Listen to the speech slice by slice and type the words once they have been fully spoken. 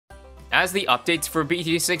As the updates for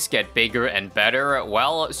BTD6 get bigger and better,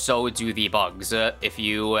 well, so do the bugs. If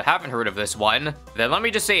you haven't heard of this one, then let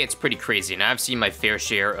me just say it's pretty crazy, and I've seen my fair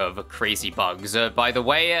share of crazy bugs. By the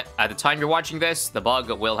way, at the time you're watching this, the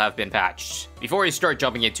bug will have been patched. Before you start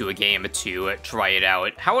jumping into a game to try it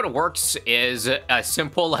out, how it works is as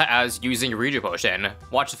simple as using a Regen Potion.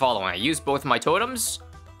 Watch the following. I use both my totems,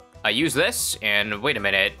 I use this, and wait a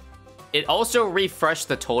minute. It also refreshed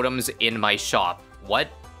the totems in my shop. What?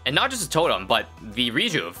 And not just a totem, but the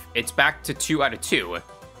rejuve. It's back to 2 out of 2.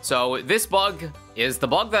 So this bug is the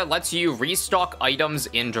bug that lets you restock items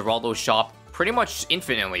in Geraldo's shop pretty much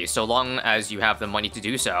infinitely, so long as you have the money to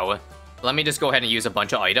do so. Let me just go ahead and use a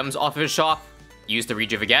bunch of items off of his shop, use the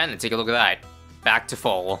rejuve again, and take a look at that. Back to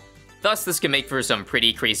full. Thus, this can make for some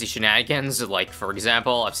pretty crazy shenanigans, like, for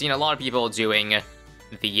example, I've seen a lot of people doing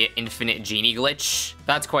the infinite genie glitch.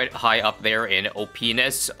 That's quite high up there in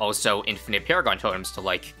OP-ness. Also, infinite paragon totems to,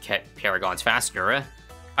 like, get paragons faster.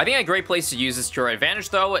 I think a great place to use this to our advantage,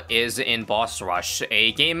 though, is in Boss Rush,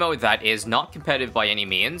 a game mode that is not competitive by any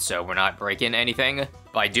means, so we're not breaking anything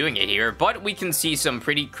by doing it here, but we can see some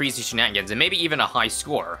pretty crazy shenanigans, and maybe even a high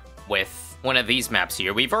score with one of these maps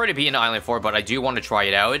here. We've already been to Island 4, but I do want to try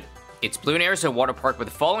it out. It's Bloons TD, a water park with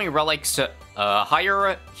the following relics: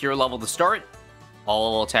 higher hero level to start,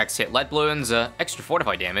 all attacks hit lead balloons, extra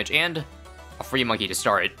fortified damage, and a free monkey to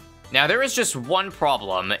start. Now, there is just one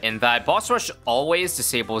problem in that Boss Rush always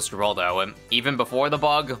disables Geraldo. Even before the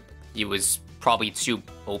bug, he was probably too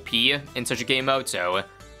OP in such a game mode, so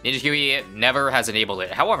Ninja Kiwi never has enabled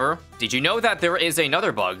it. However, did you know that there is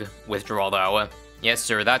another bug with Geraldo? Yes,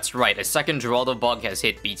 sir, that's right. A second Geraldo bug has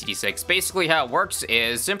hit BTD6. Basically, how it works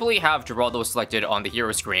is simply have Geraldo selected on the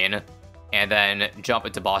hero screen, and then jump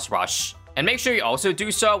into Boss Rush. And make sure you also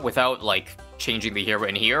do so without, like, changing the hero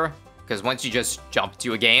in here, because once you just jump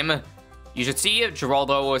to a game, you should see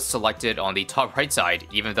Geraldo selected on the top right side,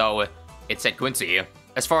 even though it said Quincy.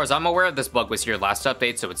 As far as I'm aware, this bug was here last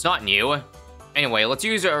update, so it's not new. Anyway, let's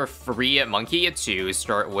use our free monkey to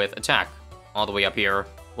start with attack, all the way up here.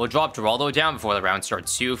 We'll drop Geraldo down before the round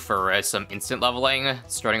starts too for some instant leveling,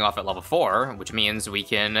 starting off at level 4, which means we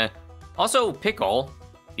can also pickle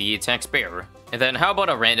the attack spare. And then how about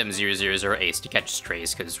a random 0/0/0 ace to catch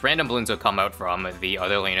strays, because random balloons will come out from the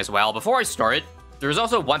other lane as well. Before I start, there's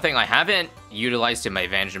also one thing I haven't utilized to my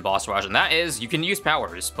advantage in Boss Rush, and that is you can use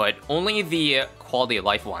powers, but only the quality of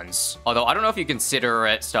life ones. Although I don't know if you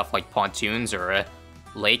consider stuff like pontoons or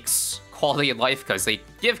lakes quality of life, because they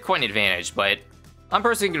give quite an advantage, but I'm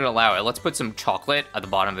personally going to allow it. Let's put some chocolate at the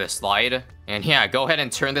bottom of this slide. And yeah, go ahead and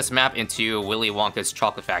turn this map into Willy Wonka's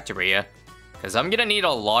chocolate factory, because I'm going to need a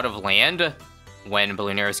lot of land when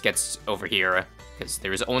Bloons gets over here, because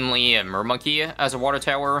there's only a Mermonkey as a water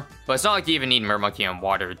tower, but it's not like you even need Mermonkey on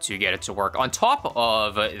water to get it to work. On top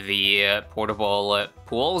of the portable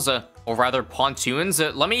pools, or rather pontoons,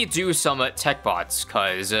 let me do some tech bots,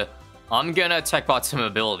 because I'm gonna tech bot some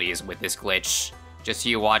abilities with this glitch, just so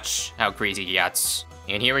you watch how crazy it gets.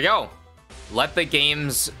 And here we go. Let the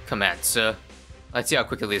games commence. Let's see how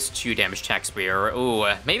quickly this 2 damage tax spear. Ooh,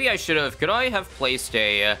 maybe I should have, could I have placed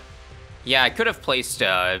a, yeah, I could have placed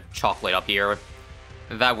chocolate up here.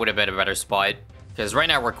 That would have been a better spot, because right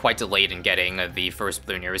now we're quite delayed in getting the first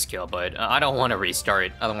Bloons kill, but I don't want to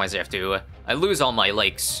restart, otherwise I lose all my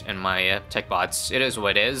lakes and my tech bots. It is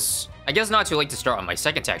what it is. I guess not too late to start on my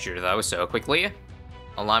second texture though, so quickly,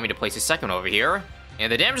 allow me to place a second over here.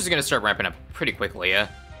 And the damage is going to start ramping up pretty quickly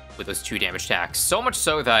with those 2 damage tacks. So much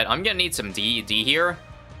so that I'm going to need some DD here.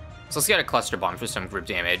 So let's get a cluster bomb for some group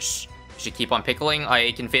damage. Should keep on pickling.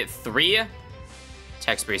 I can fit 3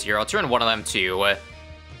 tech spears here. I'll turn one of them to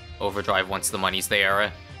overdrive once the money's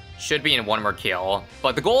there. Should be in 1 more kill.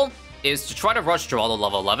 But the goal is to try to rush Geraldo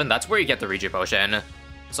level 11. That's where you get the Regen Potion.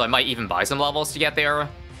 So I might even buy some levels to get there.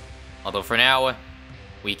 Although for now,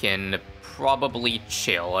 we can probably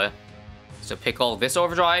chill. So pickle this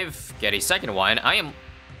overdrive, get a second one.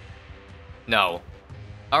 No.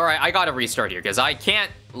 Alright, I gotta restart here, because I can't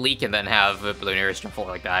leak and then have Bloons jump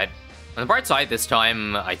forward like that. On the bright side, this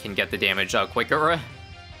time I can get the damage quicker.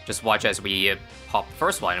 Just watch as we pop the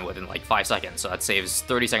first one within like 5 seconds, so that saves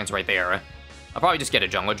 30 seconds right there. I'll probably just get a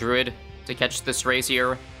jungle druid to catch the strays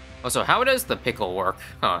here. Also, how does the pickle work?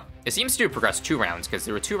 Huh. It seems to progress 2 rounds, because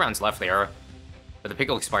there were 2 rounds left there. But the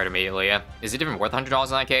pickle expired immediately. Is it even worth $100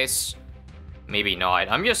 in that case? Maybe not.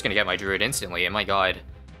 I'm just gonna get my druid instantly, and my god.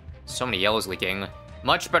 So many yellows leaking.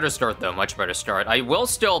 Much better start though, much better start. I will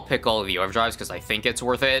still pickle the overdrives because I think it's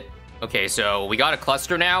worth it. Okay, so we got a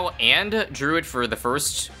cluster now, and druid for the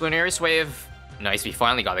first Bloons wave. Nice, we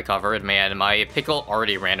finally got it covered. Man, my pickle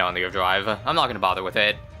already ran down the overdrive. I'm not gonna bother with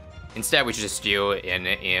it. Instead, we should just do an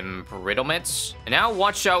Embrittlement. And now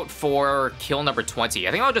watch out for kill number 20.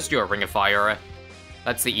 I think I'll just do a Ring of Fire.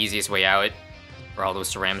 That's the easiest way out for all those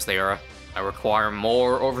cerams there. I require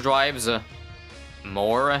more overdrives.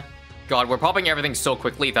 More. God, we're popping everything so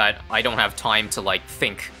quickly that I don't have time to, like,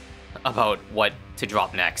 think about what to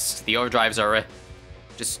drop next. The overdrives are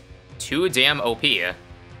just too damn OP, it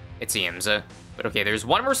seems. But okay, there's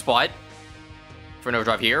one more spot for an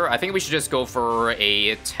overdrive here. I think we should just go for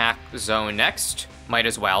a attack zone next. Might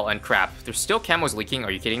as well. And crap, there's still camos leaking.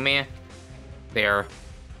 Are you kidding me? There.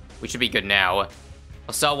 We should be good now.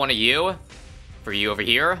 I'll sell one of you for you over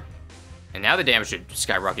here. And now the damage should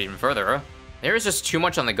skyrocket even further. There's just too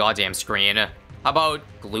much on the goddamn screen. How about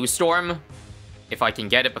Glue Storm? If I can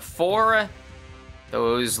get it before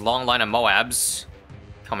those long line of Moabs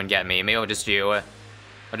come and get me. Maybe I'll just do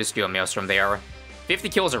a Maelstrom there. 50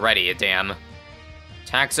 kills already, damn.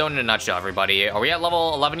 Attack zone in a nutshell, everybody. Are we at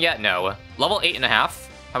level 11 yet? No. Level 8.5. How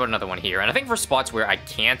about another one here? And I think for spots where I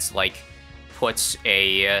can't, like, put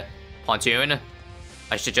a pontoon,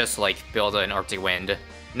 I should just, like, build an Arctic Wind.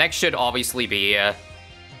 Next should obviously be,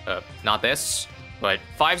 not this, but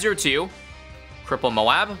 502. Cripple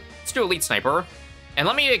Moab. Let's do Elite Sniper. And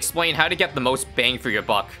let me explain how to get the most bang for your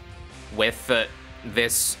buck with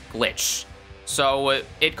this glitch. So,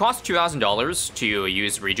 it costs $2,000 to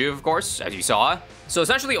use Rejuve, of course, as you saw. So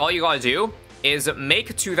essentially all you gotta do is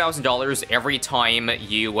make $2,000 every time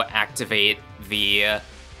you activate the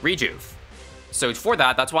Rejuve. So for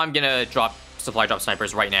that, that's why I'm gonna drop supply drop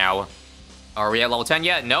snipers right now. Are we at level 10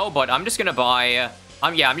 yet? No, but I'm just gonna buy...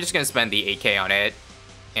 I'm just gonna spend the 8k on it,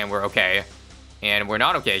 and we're okay. And we're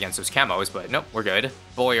not okay against those camos, but nope, we're good.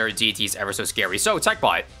 Boy, are DTs ever so scary. So,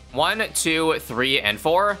 TechBot. 1, 2, 3, and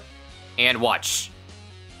 4. And watch.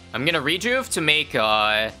 I'm gonna Rejuve to make,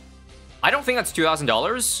 I don't think that's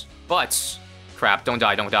 $2,000, but... Crap, don't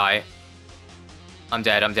die, don't die. I'm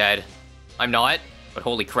dead, I'm dead. I'm not, but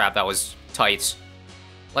holy crap, that was tight.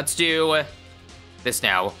 Let's do this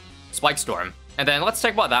now. Spike Storm. And then let's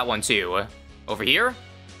talk about that one too. Over here,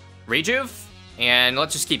 Rejuve, and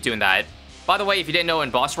let's just keep doing that. By the way, if you didn't know, in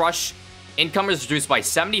Boss Rush, income is reduced by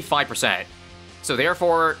 75%. So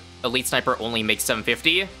therefore, Elite Sniper only makes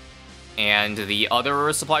 750, and the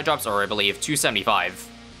other supply drops are, I believe, 275.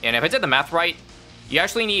 And if I did the math right, you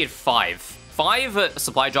actually need 5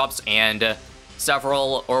 supply drops and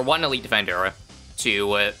several, or 1 Elite Defender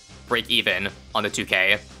to break even on the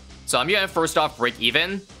 2k. So I'm gonna first off break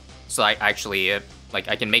even, so I actually, like,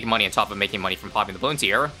 I can make money on top of making money from popping the balloons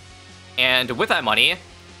here. And with that money,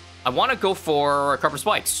 I want to go for Carver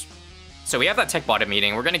Spikes. So we have that tech bot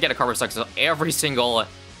meeting. We're gonna get a Carver Spikes on every single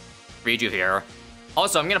Rejuve here.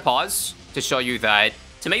 Also, I'm gonna pause to show you that,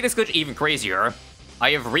 to make this glitch even crazier,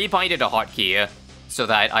 I have rebinded a hotkey so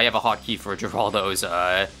that I have a hotkey for Geraldo's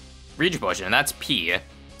Rejuve potion, and that's P.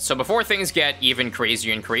 So before things get even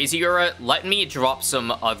crazier and crazier, let me drop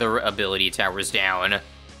some other ability towers down.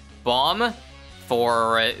 Bomb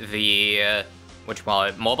for the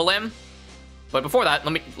whatchamacallit, Mobile Limb. But before that,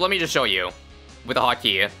 let me just show you with a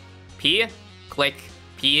hotkey. P, click,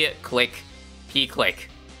 P, click, P, click.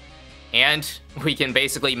 And we can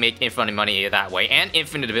basically make infinite money that way, and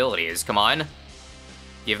infinite abilities. Come on.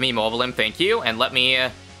 Give me Mobile Limb, thank you, and let me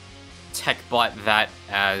tech bot that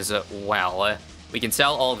as well. We can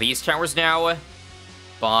sell all these towers now.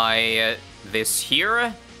 Buy this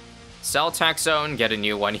here. Sell Tax Zone, get a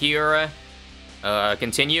new one here.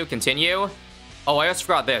 Continue. Oh, I also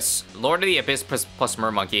forgot this. Lord of the Abyss plus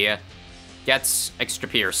Mermonkey gets extra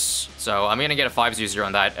Pierce. So I'm gonna get a 5/0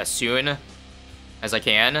 on that as soon as I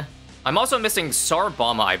can. I'm also missing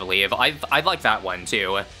Sarbama, I believe. I'd like that one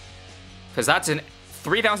too, because that's an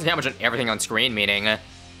 3,000 damage on everything on screen, meaning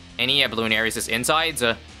any balloon areas just insides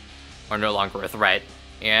are no longer a threat.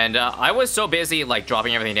 And I was so busy like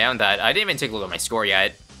dropping everything down that I didn't even take a look at my score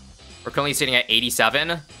yet. We're currently sitting at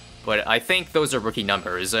 87, but I think those are rookie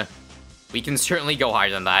numbers. We can certainly go higher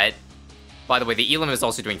than that. By the way, the Elim is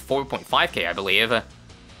also doing 4.5k, I believe,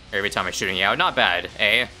 every time I'm shooting out. Not bad,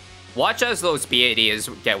 eh? Watch as those BADs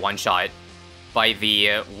get one-shot by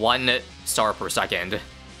the 1 star per second.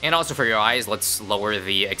 And also for your eyes, let's lower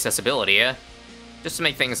the accessibility, just to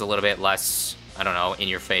make things a little bit less, I don't know, in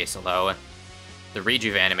your face, although the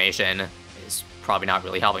Rejuve animation is probably not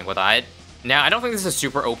really helping with that. Now, I don't think this is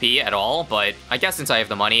super OP at all, but I guess since I have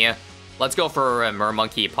the money, let's go for a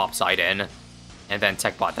Mermonkey pop side in, and then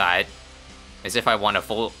tech bot that. As if I want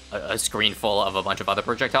a screen full of a bunch of other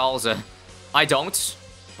projectiles. I don't,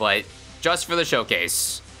 but just for the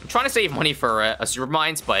showcase. I'm trying to save money for a Super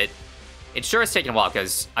Mines, but it sure has taken a while,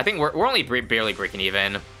 because I think we're only barely breaking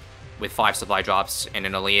even with 5 supply drops and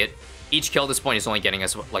an Elite. Each kill at this point is only getting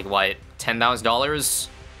us, like, what, $10,000?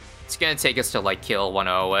 It's gonna take us to, like, kill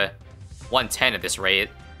 110 at this rate.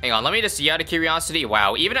 Hang on, let me just see out of curiosity.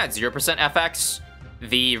 Wow, even at 0% FX,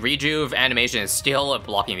 the rejuve animation is still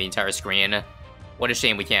blocking the entire screen. What a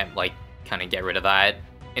shame we can't, like, kind of get rid of that.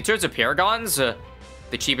 In terms of paragons,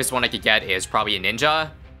 the cheapest one I could get is probably a ninja,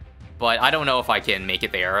 but I don't know if I can make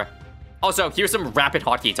it there. Also, here's some rapid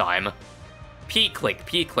hotkey time. Peak click,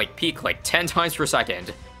 peak click, peak click, 10 times per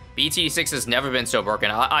second. BTD6 has never been so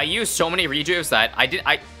broken. I used so many rejuves that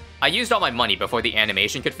I used all my money before the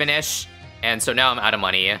animation could finish, and so now I'm out of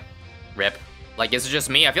money. Rip. Like, is it just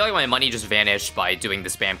me? I feel like my money just vanished by doing the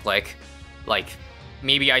spam click. Like,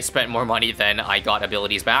 maybe I spent more money than I got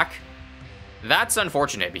abilities back. That's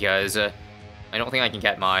unfortunate, because I don't think I can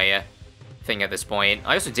get my thing at this point.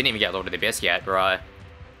 I also didn't even get Lord of the Abyss yet, bruh.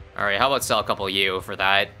 Alright, how about sell a couple of you for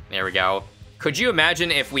that? There we go. Could you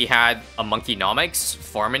imagine if we had a Monkeynomics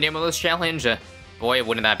farming him with this challenge? Boy,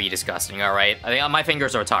 wouldn't that be disgusting, alright. I think my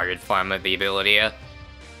fingers are tired from the ability.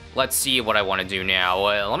 Let's see what I want to do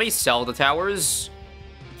now. Let me sell the towers.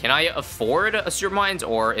 Can I afford a super mines,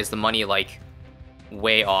 or is the money, like,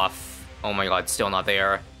 way off? Oh my god, still not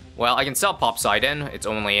there. Well, I can sell Poseidon. It's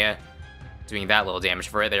only doing that little damage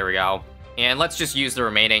for it. There we go. And let's just use the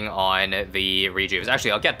remaining on the rejuves.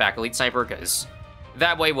 Actually, I'll get back Elite Sniper, because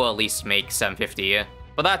that way we'll at least make 750.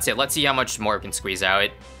 But that's it. Let's see how much more we can squeeze out.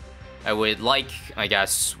 I would like, I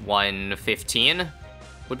guess, 115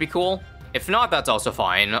 would be cool. If not, that's also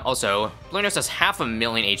fine. Also, Bloons has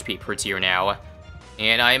 500,000 HP per tier now.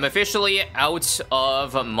 And I am officially out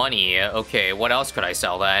of money. Okay, what else could I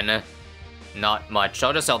sell then? Not much.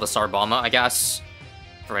 I'll just sell the Sarbama, I guess,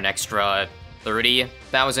 for an extra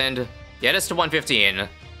 30,000. Get us to 115.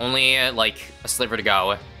 Only, like, a sliver to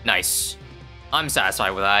go. Nice. I'm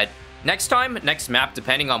satisfied with that. Next time, next map,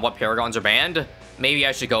 depending on what paragons are banned, maybe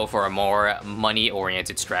I should go for a more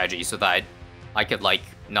money-oriented strategy so that I could, like,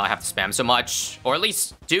 not have to spam so much. Or at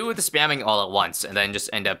least do the spamming all at once and then just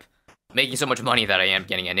end up making so much money that I am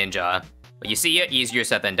getting a ninja. But you see, easier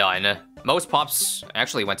said than done. Most pops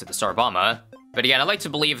actually went to the Sarbama. But again, I like to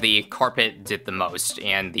believe the Carpet did the most,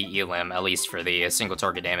 and the Elim, at least for the single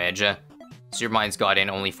target damage. Super Mines got in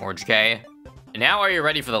only 400k. Now are you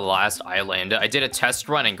ready for the last island? I did a test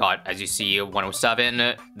run and got, as you see,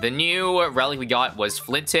 107. The new relic we got was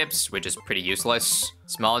Flint Tips, which is pretty useless.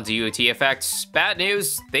 Small DUT effects. Bad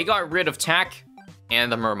news, they got rid of Tack and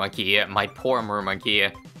the Mermonkey, my poor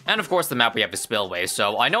Mermonkey. And of course the map we have is Spillway,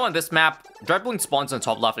 so I know on this map, Dreadbloon spawns on the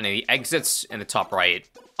top left and the exits in the top right.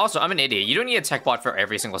 Also, I'm an idiot. You don't need a tech bot for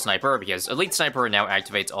every single sniper, because Elite Sniper now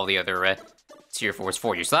activates all the other tier 4s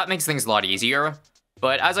for you, so that makes things a lot easier.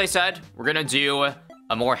 But as I said, we're gonna do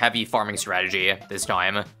a more heavy farming strategy this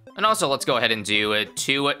time. And also, let's go ahead and do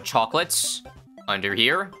 2 chocolates under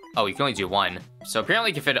here. Oh, you can only do 1. So apparently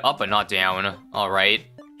you can fit it up but not down. Alright,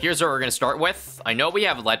 here's what we're gonna start with. I know we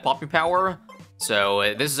have lead popping power,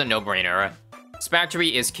 so this is a no-brainer. Spectre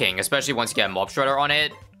is king, especially once you get Mob Shredder on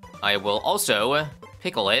it. I will also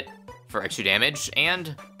pickle it for extra damage,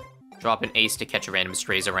 and drop an ace to catch a random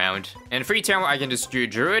strays around. And free tower, I can just do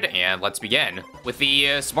Druid, and let's begin. With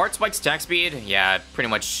the Smart Spike's attack speed, yeah, pretty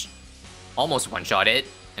much almost one-shot it.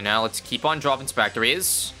 And now let's keep on dropping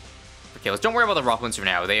Spectres for kills. Don't worry about the rock ones for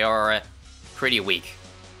now. They are pretty weak,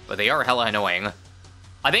 but they are hella annoying.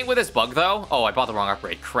 I think with this bug, though... Oh, I bought the wrong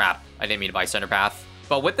upgrade. Crap. I didn't mean to buy Center Path.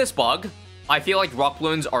 But with this bug, I feel like rock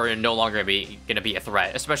balloons are no longer gonna be a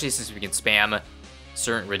threat, especially since we can spam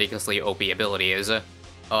certain ridiculously OP abilities.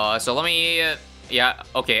 So let me... yeah,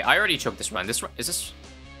 okay, I already choked this run. Is this...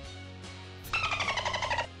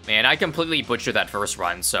 Man, I completely butchered that first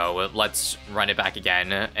run, so let's run it back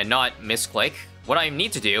again and not misclick. What I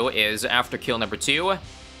need to do is, after kill number 2,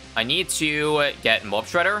 I need to get Mob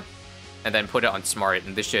Shredder and then put it on Smart,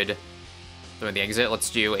 and this should throw in the exit. Let's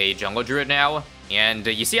do a Jungle Druid now, and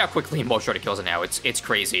you see how quickly Mob Shredder kills it now. It's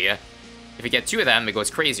crazy. If you get 2 of them, it goes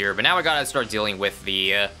crazier, but now I gotta start dealing with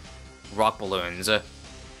the rock balloons.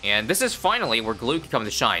 And this is finally where glue can come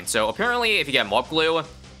to shine. So apparently, if you get mob glue,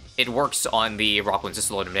 it works on the rock balloons to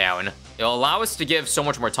slow them down. It'll allow us to give so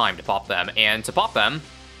much more time to pop them. And to pop them,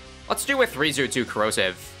 let's do a 302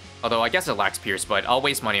 corrosive. Although I guess it lacks pierce, but I'll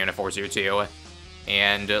waste money on a 402.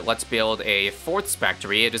 And let's build a 4th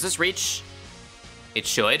Spectre. Does this reach? It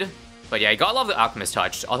should. But yeah, you gotta love the Alchemist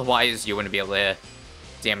Touch. Otherwise, you wouldn't be able to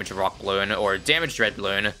damage a rock balloon or damage Dread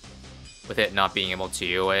Balloon with it not being able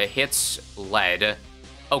to hit lead.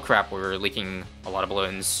 Oh crap, we're leaking a lot of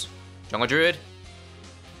balloons. Jungle Druid?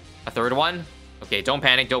 A 3rd one? Okay, don't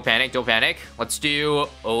panic, don't panic, don't panic. Let's do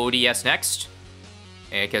ODS next.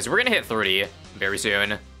 Because we're gonna hit 30 very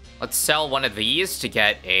soon. Let's sell one of these to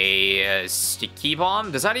get a sticky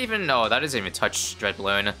bomb. Does that even... No, that doesn't even touch Dread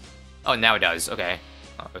Balloon. Oh, now it does. Okay.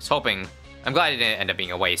 I was hoping... I'm glad it didn't end up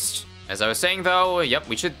being a waste. As I was saying, though, yep,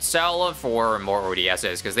 we should sell for more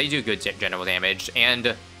ODSs, because they do good general damage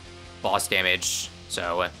and boss damage.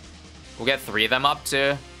 So, we'll get 3 of them up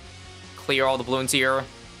to clear all the balloons here.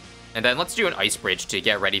 And then let's do an Ice Bridge to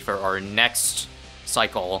get ready for our next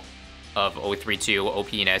cycle of 032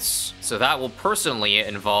 OPness. So that will personally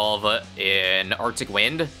involve an Arctic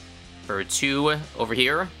Wind for 2 over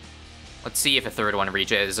here. Let's see if a third one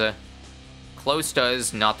reaches. Close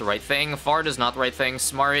does not the right thing. Far does not the right thing.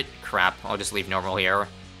 Smart, crap. I'll just leave normal here.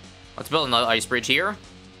 Let's build another Ice Bridge here.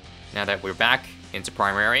 Now that we're back into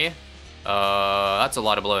primary. That's a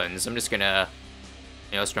lot of balloons. I'm just gonna,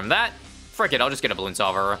 from that. Frick it, I'll just get a balloon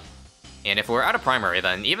solver. And if we're out of primary,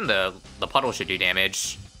 then even the puddle should do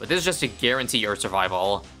damage. But this is just to guarantee our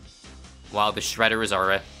survival. While the shredders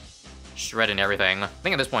are shredding everything. I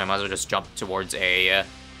think at this point I might as well just jump towards a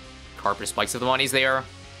Carpet Spikes of the monies there.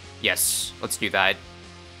 Yes, let's do that.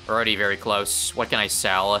 We're already very close. What can I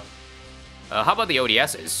sell? How about the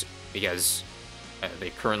ODSs? Because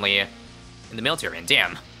they're currently in the military, and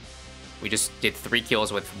damn. We just did 3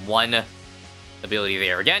 kills with 1 ability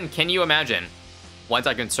there. Again, can you imagine? Once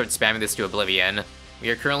I can start spamming this to oblivion. We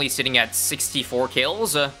are currently sitting at 64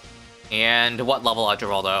 kills. And what level at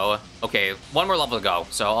Geraldo? Okay, 1 more level to go.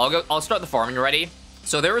 So I'll start the farming already.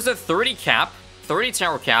 So there was a 30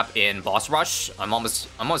 tower cap in Boss Rush. I'm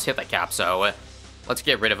almost hit that cap, so let's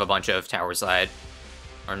get rid of a bunch of towers that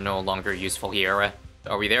are no longer useful here.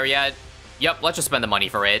 Are we there yet? Yep, let's just spend the money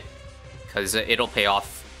for it, because it'll pay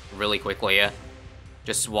off really quickly.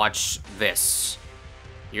 Just watch this.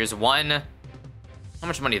 Here's 1. How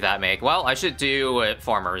much money did that make? Well, I should do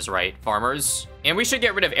farmers, right? Farmers. And we should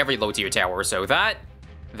get rid of every low tier tower. So that,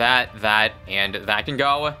 and that can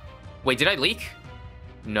go. Wait, did I leak?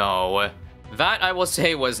 No. That, I will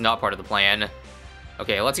say, was not part of the plan.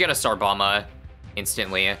 Okay, let's get a Star Bomba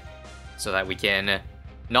instantly so that we can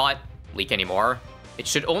not leak anymore. It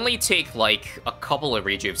should only take, like, a couple of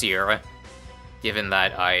rejuves here, given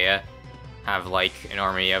that I have, like, an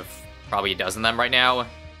army of probably a dozen of them right now.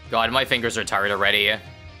 God, my fingers are tired already.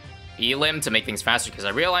 Elim to make things faster, because I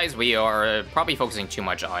realize we are probably focusing too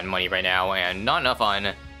much on money right now, and not enough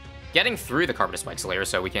on getting through the Carpet Spikes layer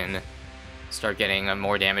so we can start getting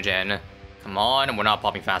more damage in. Come on, we're not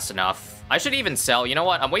popping fast enough. I should even sell, you know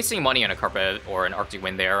what? I'm wasting money on a Carpet or an Arctic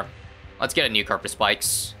Wind there. Let's get a new Carpet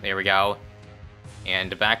Spikes. There we go.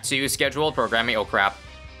 And back to scheduled programming. Oh crap.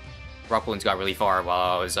 Rock Balloons got really far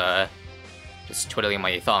while I was just twiddling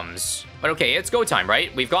my thumbs. But okay, it's go time,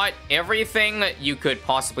 right? We've got everything you could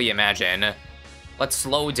possibly imagine. Let's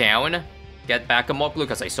slow down. Get back a Mock Blue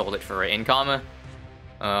because I sold it for income.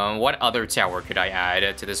 What other tower could I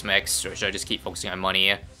add to this mix? Or should I just keep focusing on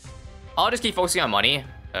money? I'll just keep focusing on money.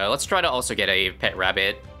 Let's try to also get a pet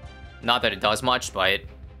rabbit. Not that it does much, but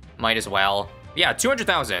might as well. Yeah,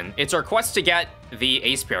 200,000. It's our quest to get the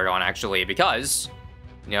Ace Paragon, actually, because,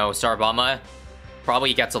 Star Bomba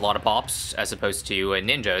probably gets a lot of pops, as opposed to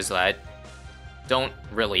ninjas that don't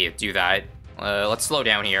really do that. Let's slow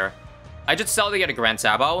down here. I just sell to get a Grand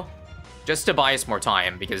Sabo, just to buy us more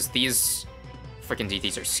time, because these freaking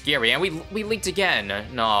DTs are scary, and we leaked again.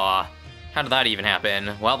 Nah, how did that even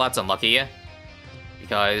happen? Well, that's unlucky,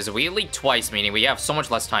 because we leaked twice, meaning we have so much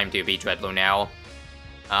less time to beat Dreadblue now.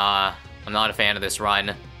 I'm not a fan of this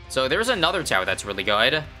run. So there's another tower that's really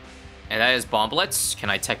good, and that is Bomb Blitz. Can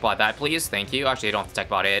I tech bot that, please? Thank you. Actually, I don't have to tech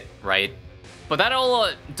bot it, right? But that'll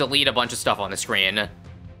delete a bunch of stuff on the screen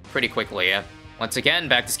pretty quickly. Once again,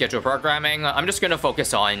 back to scheduled programming. I'm just gonna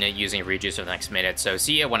focus on using Rejuice for the next minute, so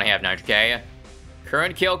see ya when I have 900k.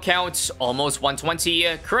 Current kill count, almost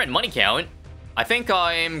 120. Current money count, I think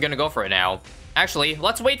I'm gonna go for it now. Actually,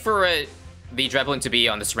 let's wait for the Dreadballoon to be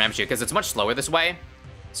on the Ceramic Shoot, because it's much slower this way.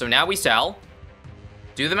 So now we sell.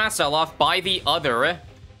 Do the mass sell-off, buy the other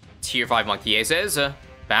Tier 5 Monkey Aces.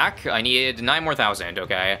 Back, I need 9 more thousand,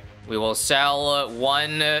 okay. We will sell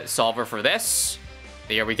 1 solver for this.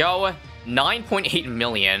 There we go. 9.8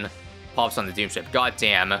 million pops on the Doomship. God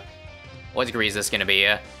damn. What degree is this gonna be?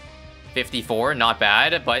 54, not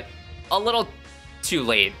bad, but a little too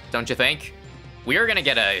late, don't you think? We are gonna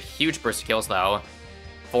get a huge burst of kills, though.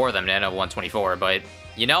 4 of them to end up 124, but,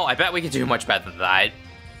 I bet we could do much better than that.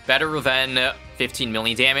 Better than 15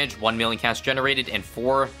 million damage, 1 million cash generated, and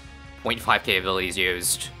 4.5k abilities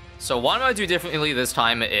used. So what I'm going to do differently this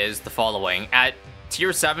time is the following. At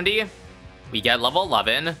tier 70, we get level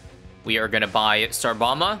 11. We are going to buy Star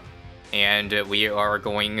Bomba, and we are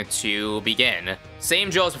going to begin. Same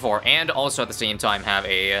drill as before, and also at the same time have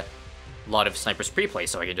a a lot of snipers pre-play,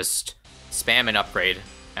 so I can just spam and upgrade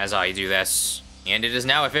as I do this. And it is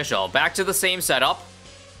now official. Back to the same setup,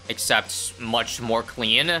 except much more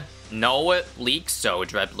clean. No leaks, so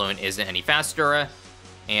Dread Bloon isn't any faster.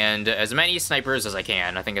 And as many snipers as I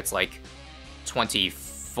can. I think it's like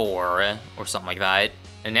 24 or something like that.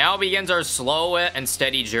 And now begins our slow and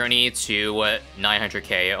steady journey to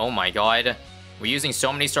 900k. Oh my god. We're using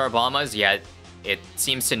so many Star Bombas, yet it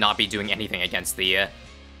seems to not be doing anything against the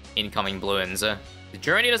incoming Bloons. The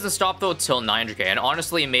journey doesn't stop though till 900k, and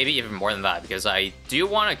honestly, maybe even more than that, because I do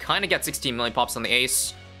want to kind of get 16 million pops on the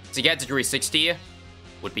ace. To get degree 60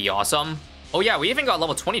 would be awesome. Oh yeah, we even got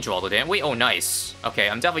level 20 Geraldo, didn't we? Oh, nice. Okay,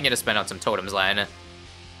 I'm definitely going to spend out some totems then.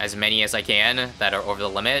 As many as I can that are over the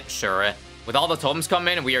limit, sure. With all the totems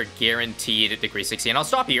coming, we are guaranteed degree 60, and I'll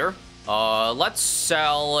stop here. Let's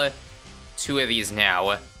sell 2 of these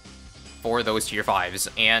now for those tier 5s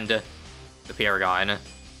and the Paragon.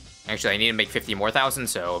 Actually, I need to make 50 more thousand,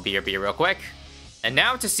 so be real quick. And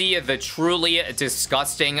now to see the truly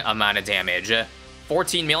disgusting amount of damage.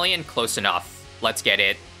 14 million, close enough. Let's get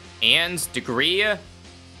it. And degree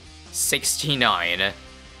 69.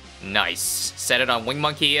 Nice. Set it on Wing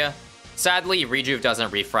Monkey. Sadly, Rejuve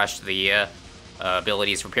doesn't refresh the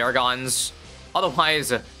abilities for Paragons.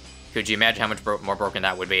 Otherwise, could you imagine how much more broken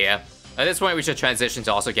that would be? At this point, we should transition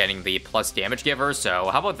to also getting the plus damage giver, so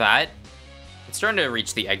how about that? It's starting to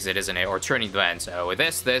reach the exit, isn't it? Or turning the end. So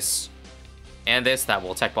this, and this, that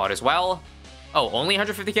will tech bot as well. Oh, only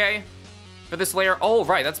 150k for this layer? Oh,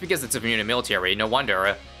 right, that's because it's immune to military. No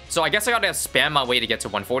wonder. So I guess I gotta spam my way to get to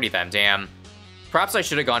 140 then, damn. Perhaps I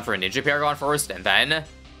should have gone for a Ninja Paragon first, and then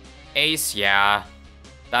Ace, yeah.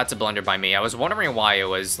 That's a blunder by me. I was wondering why it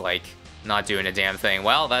was, like, not doing a damn thing.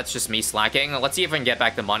 Well, that's just me slacking. Let's see if I can get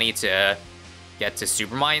back the money to get to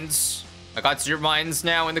Super Mines. I got Super Mines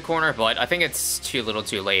now in the corner, but I think it's too little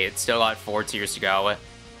too late. Still got 4 tiers to go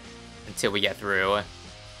until we get through.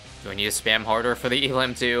 Do I need to spam harder for the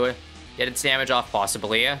Elim to get its damage off?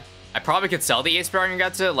 Possibly. I probably could sell the Ace Paragon and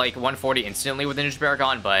get to like 140 instantly with the Ninja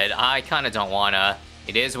Paragon, but I kind of don't wanna.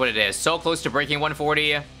 It is what it is. So close to breaking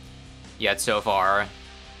 140, yet so far.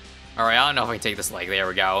 Alright, I don't know if I can take this leg. There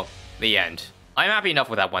we go. The end. I'm happy enough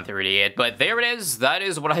with that 138, but there it is. That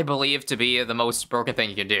is what I believe to be the most broken thing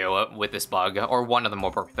you can do with this bug, or one of the more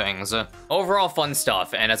broken things. Overall, fun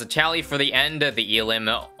stuff, and as a tally for the end, the Elim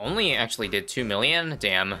only actually did 2 million.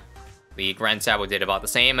 Damn. The Grand Sabo did about the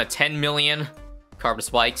same, 10 million. Carbon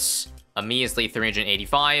Spikes, a measly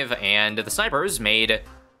 385, and the Snipers made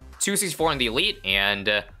 264 in the Elite,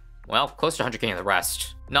 and, well, close to 100k in the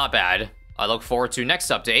rest. Not bad. I look forward to next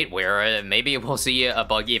update, where maybe we'll see a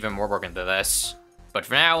bug even more broken than this. But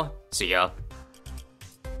for now, see ya.